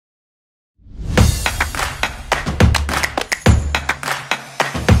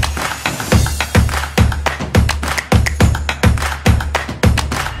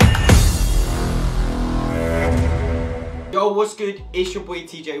what's good? It's your boy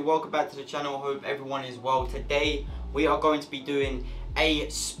TJ. Welcome back to the channel. Hope everyone is well. Today we are going to be doing a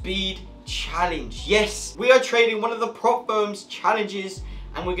speed challenge. Yes, we are trading one of the prop firms challenges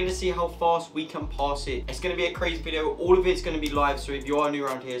and we're going to see how fast we can pass it. It's going to be a crazy video. All of it's going to be live, so if you are new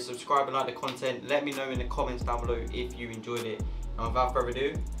around here, subscribe and like the content. Let me know in the comments down below if you enjoyed it. And without further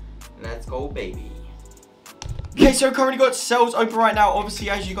ado, let's go, baby. Okay, so currently got sales open right now. Obviously,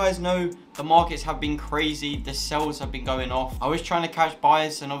 as you guys know, the markets have been crazy. The sells have been going off. I was trying to catch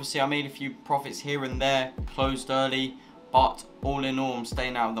buyers, and obviously I made a few profits here and there, closed early. But all in all, I'm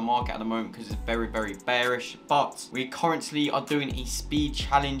staying out of the market at the moment because it's very, very bearish. But we currently are doing a speed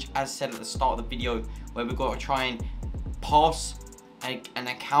challenge, as said at the start of the video, where we've got to try and pass an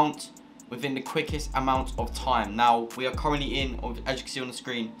account within the quickest amount of time. Now, we are currently in, as you can see on the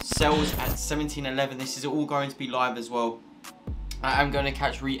screen, sales at 17.11. This is all going to be live as well. I am going to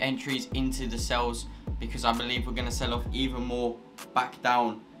catch re-entries into the sales because I believe we're going to sell off even more back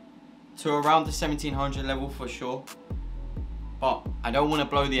down to around the 1700 level for sure. But I don't want to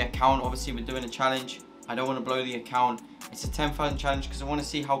blow the account. Obviously, we're doing a challenge. I don't want to blow the account. It's a 10,000 challenge because I want to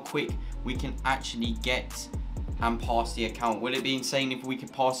see how quick we can actually get and pass the account. Will it be insane if we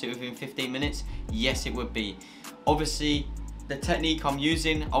could pass it within 15 minutes? Yes, it would be. Obviously, the technique I'm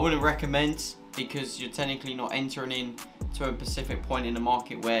using, I wouldn't recommend because you're technically not entering in to a specific point in the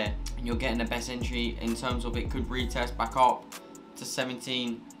market where you're getting the best entry in terms of it could retest back up to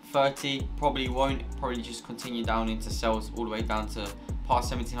 1730. Probably won't. Probably just continue down into sales all the way down to past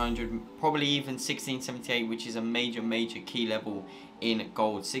 1700, probably even 1678, which is a major key level in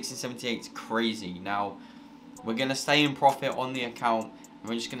gold. 1678 is crazy. Now, we're going to stay in profit on the account and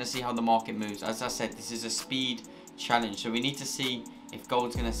we're just going to see how the market moves. As I said, this is a speed challenge, so we need to see if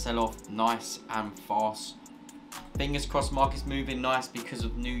gold's going to sell off nice and fast. Fingers crossed market's moving nice because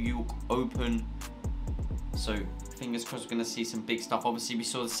of New York Open. So fingers crossed we're going to see some big stuff. Obviously, we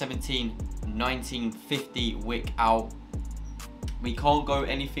saw the 1950 wick out. We can't go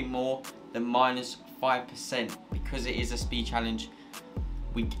anything more than minus 5% because it is a speed challenge.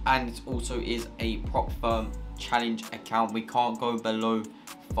 And it also is a prop firm challenge account. We can't go below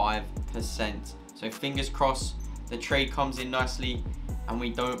 5%. So fingers crossed the trade comes in nicely and we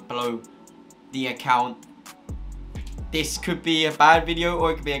don't blow the account. This could be a bad video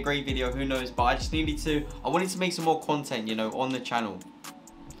or it could be a great video, who knows. But I wanted to make some more content, you know, on the channel.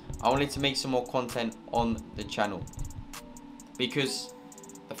 I wanted to make some more content on the channel because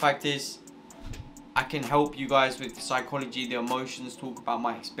the fact is, I can help you guys with the psychology, the emotions, talk about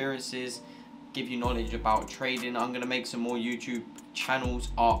my experiences, give you knowledge about trading. I'm going to make some more YouTube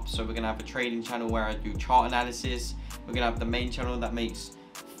channels up. So we're going to have a trading channel where I do chart analysis. We're going to have the main channel that makes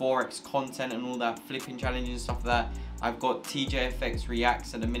Forex content and all that flipping challenges and stuff like that. I've got TJFX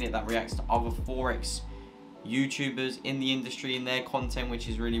Reacts at the minute that reacts to other Forex YouTubers in the industry in their content, which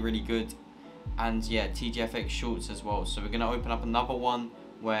is really good. And yeah, TJFX Shorts as well. So we're going to open up another one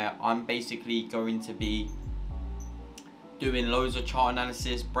where I'm basically going to be doing loads of chart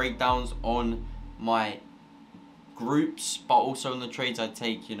analysis, breakdowns on my groups, but also on the trades I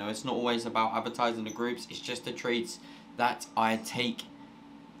take. You know, it's not always about advertising the groups, it's just the trades that I take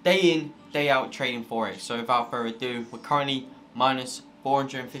day in, day out trading Forex. So without further ado, we're currently minus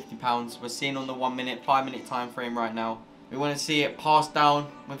 £450. We're seeing on the 1 minute, 5 minute time frame right now. We want to see it pass down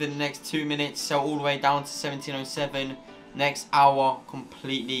within the next 2 minutes, sell all the way down to 1707. Next hour,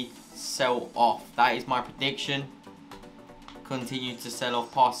 completely sell off. That is my prediction. Continue to sell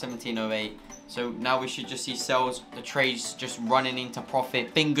off past 1708. So now we should just see sales. The trades just running into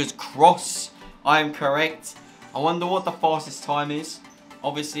profit. Fingers crossed I am correct. I wonder what the fastest time is.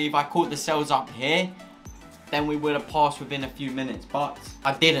 Obviously, if I caught the sales up here, then we would have passed within a few minutes. But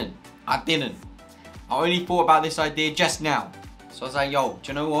I didn't. I only thought about this idea just now. So I was like, yo, do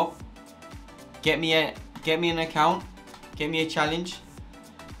you know what? Get me an account. Get me a challenge.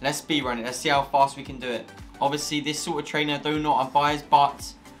 Let's speed run it. Let's see how fast we can do it. Obviously, this sort of trading I do not advise,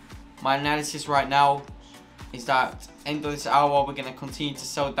 but my analysis right now is that end of this hour, we're going to continue to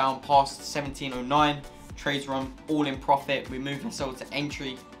sell down past 1709. Trades run all in profit. We move SL to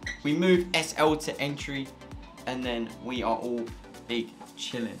entry. We move SL to entry, and then we are all big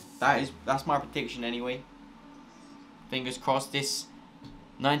chilling. That's my prediction anyway. Fingers crossed. This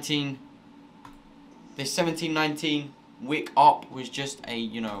 1719 wick up was just a,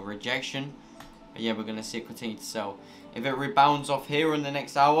 you know, rejection. But yeah, we're gonna see it continue to sell. If it rebounds off here in the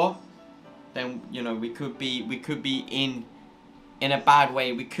next hour, then, you know, we could be in a bad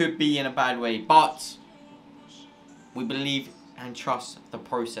way. We could be in a bad way, but we believe and trust the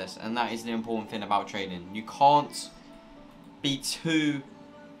process, and that is the important thing about trading. You can't be too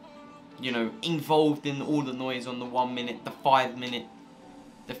you know, involved in all the noise on the 1 minute, the 5 minute,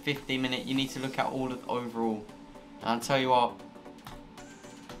 the 15 minute. You need to look at all of the overall. And I'll tell you what,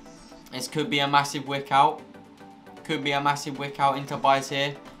 this could be a massive wick out. Could be a massive wick out into buys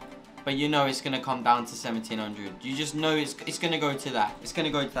here. But you know it's going to come down to 1700. You just know it's going to go to that. It's going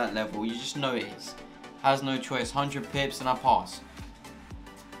to go to that level. You just know it is. Has no choice. 100 pips and I pass.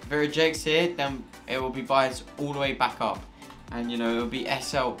 If it rejects here, then it will be buys all the way back up. And you know, it'll be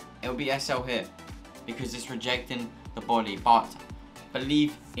SL. It'll be SL here. Because it's rejecting the body. But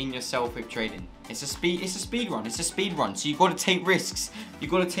believe in yourself with trading. It's a speed run. It's a speed run. So you've got to take risks.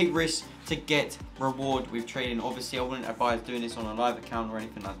 You've got to take risks to get reward with trading. Obviously, I wouldn't advise doing this on a live account or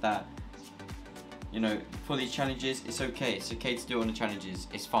anything like that. You know, for these challenges, it's okay. It's okay to do it on the challenges.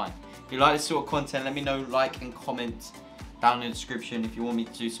 It's fine. If you like this sort of content, let me know. Like and comment down in the description if you want me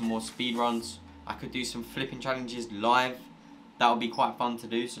to do some more speed runs. I could do some flipping challenges live. That would be quite fun to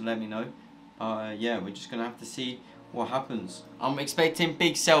do. So let me know. Yeah, we're just gonna have to see what happens. I'm expecting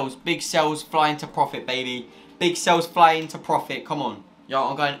big sells fly into profit, baby. Big sells fly into profit. Come on. Yo,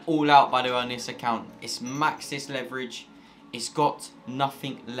 I'm going all out, by the way, on this account. It's maxed this leverage. It's got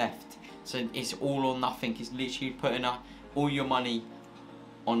nothing left. So it's all or nothing. It's literally putting up all your money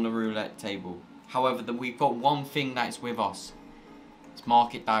on the roulette table. However, we've got one thing that is with us. It's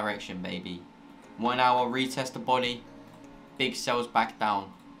market direction, baby. 1 hour, retest the body. Big sells back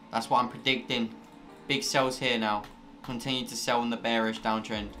down. That's what I'm predicting. Big sells here now. Continue to sell in the bearish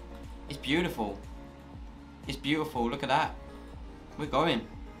downtrend. It's beautiful. It's beautiful. Look at that. We're going.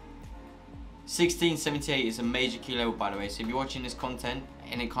 1678 is a major key level, by the way. So if you're watching this content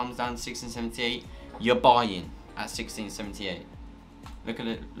and it comes down to 1678, you're buying at 1678. Look at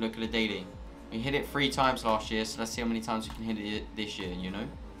it. Look at the daily. We hit it 3 times last year, so let's see how many times we can hit it this year. You know.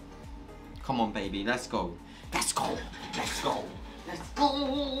 Come on, baby. Let's go. Let's go. Let's go. Let's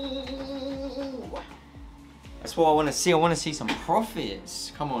go. That's what I want to see. I want to see some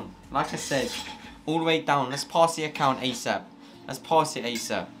profits. Come on. Like I said, all the way down. Let's pass the account ASAP. Let's pass it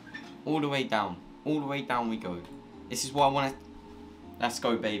ASAP. All the way down. All the way down we go. This is what I want to... Let's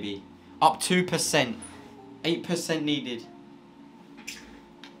go, baby. Up 2%. 8% needed.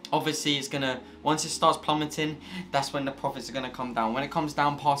 Obviously, it's going to... Once it starts plummeting, that's when the profits are going to come down. When it comes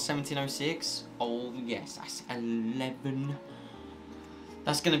down past 1706, oh, yes, that's 11.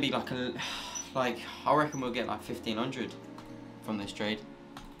 That's going to be like a... Like, I reckon we'll get like 1500 from this trade.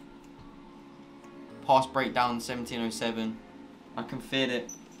 Past breakdown 1707. I can feel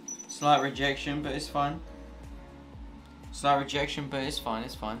it. Slight rejection, but it's fine. Slight rejection, but it's fine.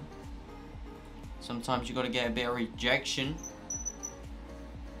 It's fine. Sometimes you got to get a bit of rejection.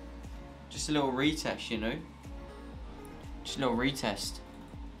 Just a little retest, you know. Just a little retest.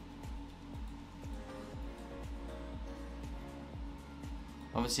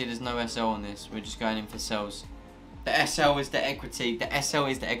 Obviously, there's no SL on this. We're just going in for sells. The SL is the equity. The SL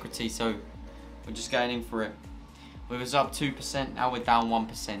is the equity, so we're just going in for it. We was up 2%, now we're down 1%,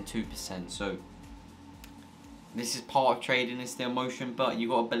 2%. So this is part of trading, it's the emotion, but you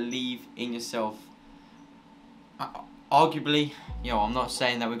got to believe in yourself. Arguably, you know, I'm not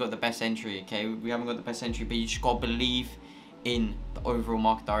saying that we've got the best entry, okay? We haven't got the best entry, but you just got to believe in the overall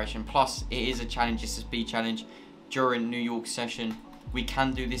market direction. Plus, it is a challenge, it's a speed challenge during New York session. We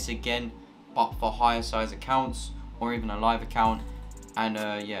can do this again, but for higher size accounts or even a live account. And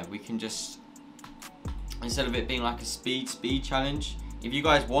yeah, we can just, instead of it being like a speed challenge, if you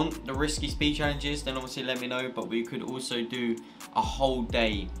guys want the risky speed challenges, then obviously let me know. But we could also do a whole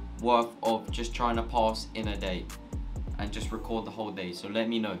day worth of just trying to pass in a day and just record the whole day. So let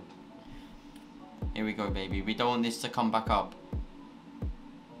me know. Here we go, baby. We don't want this to come back up.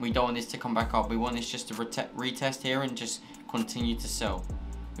 We don't want this to come back up. We want this just to retest here and just continue to sell.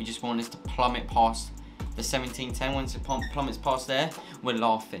 We just want this to plummet past the 1710. Once it plummets past there, we're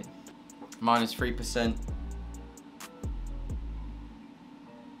laughing. Minus 3%.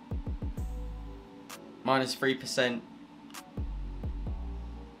 Minus 3%.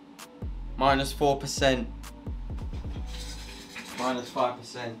 Minus 4%. Minus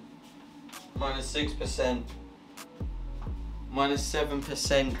 5%. Minus 6%. Minus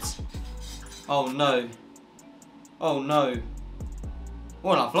 7%. Oh no. Oh no.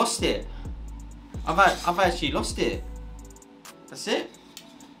 Well, I've lost it. I've actually lost it. That's it.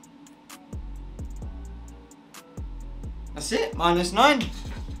 That's it. Minus 9.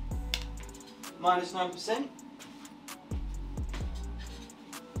 Minus 9%.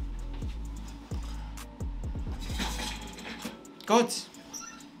 God.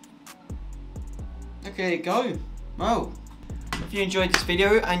 Okay, go. Well, if you enjoyed this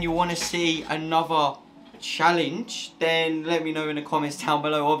video and you want to see another challenge, then let me know in the comments down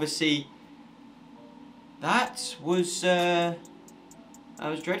below. Obviously, that was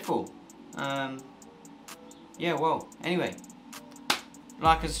dreadful. Yeah, well, anyway,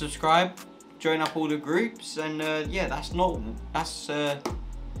 like and subscribe, join up all the groups, and yeah, that's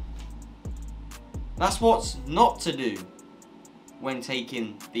what's not to do when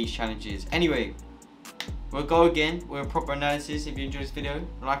taking these challenges. Anyway, we'll go again with a proper analysis. If you enjoyed this video,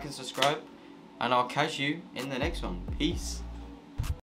 like and subscribe, and I'll catch you in the next one. Peace.